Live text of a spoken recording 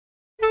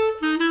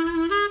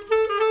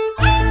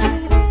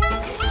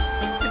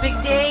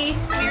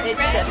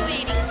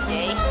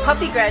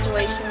puppy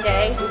graduation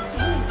day.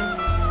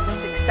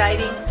 It's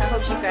exciting. I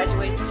hope she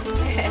graduates.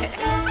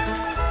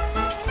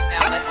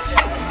 Now let's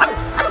try this.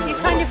 Did you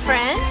find a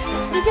friend?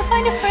 Did you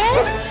find a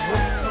friend?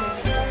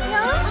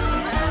 No?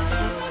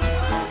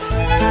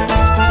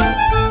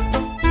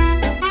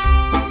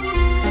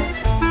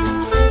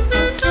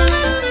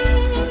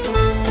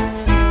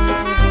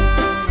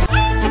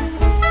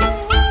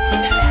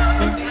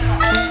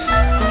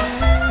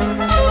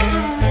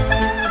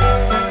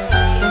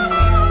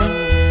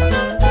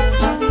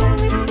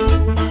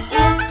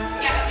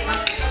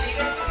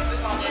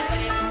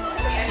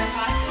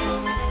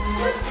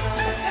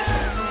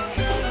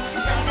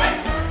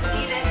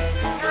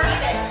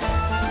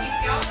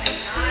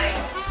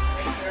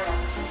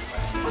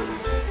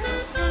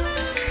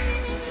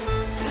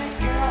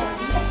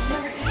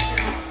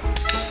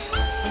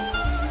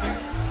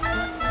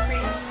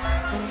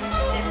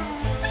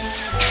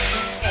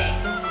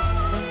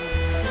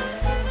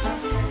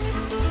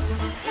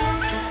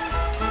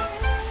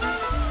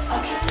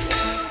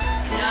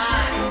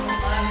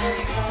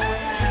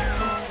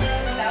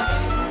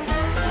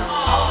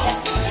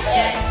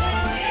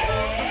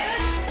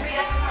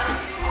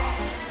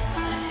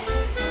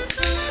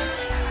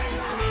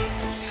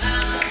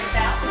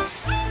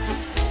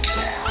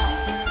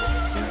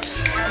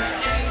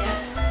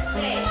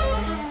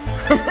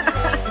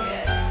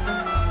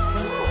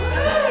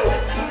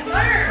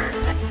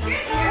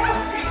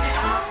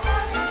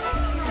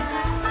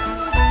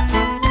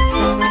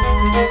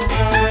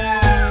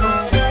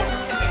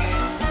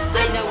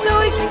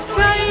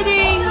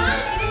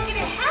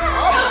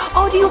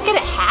 Oh, do you get a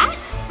hat?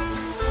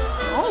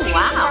 Oh,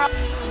 wow.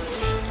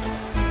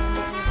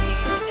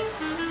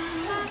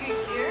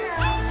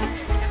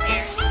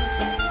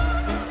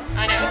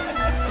 I know.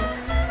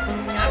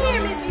 Come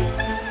here, Missy.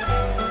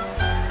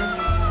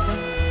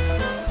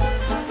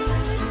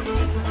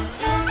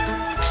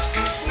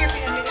 Here,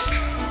 Frida.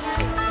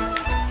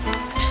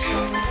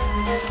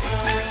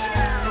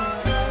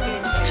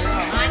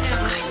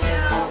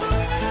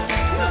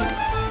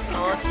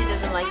 Oh, she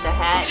doesn't like the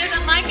hat. She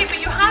doesn't like it, but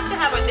you have to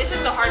have it. This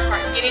is the hard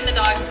part, getting the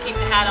dogs to keep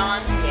the hat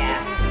on. Yeah.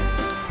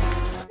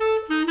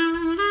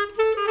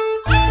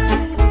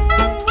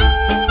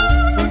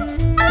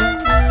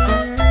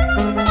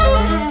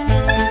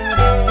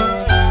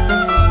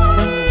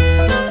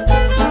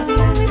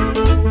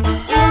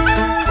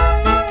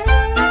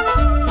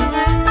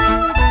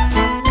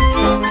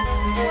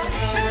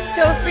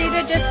 So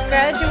Frida just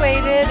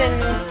graduated,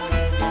 and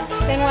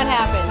then what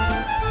happened?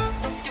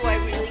 Do I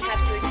really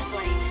have to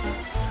explain?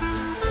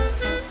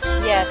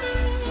 Yes.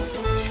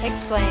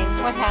 Explain.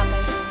 What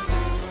happened?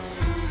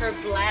 Her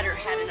bladder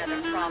had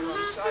another problem.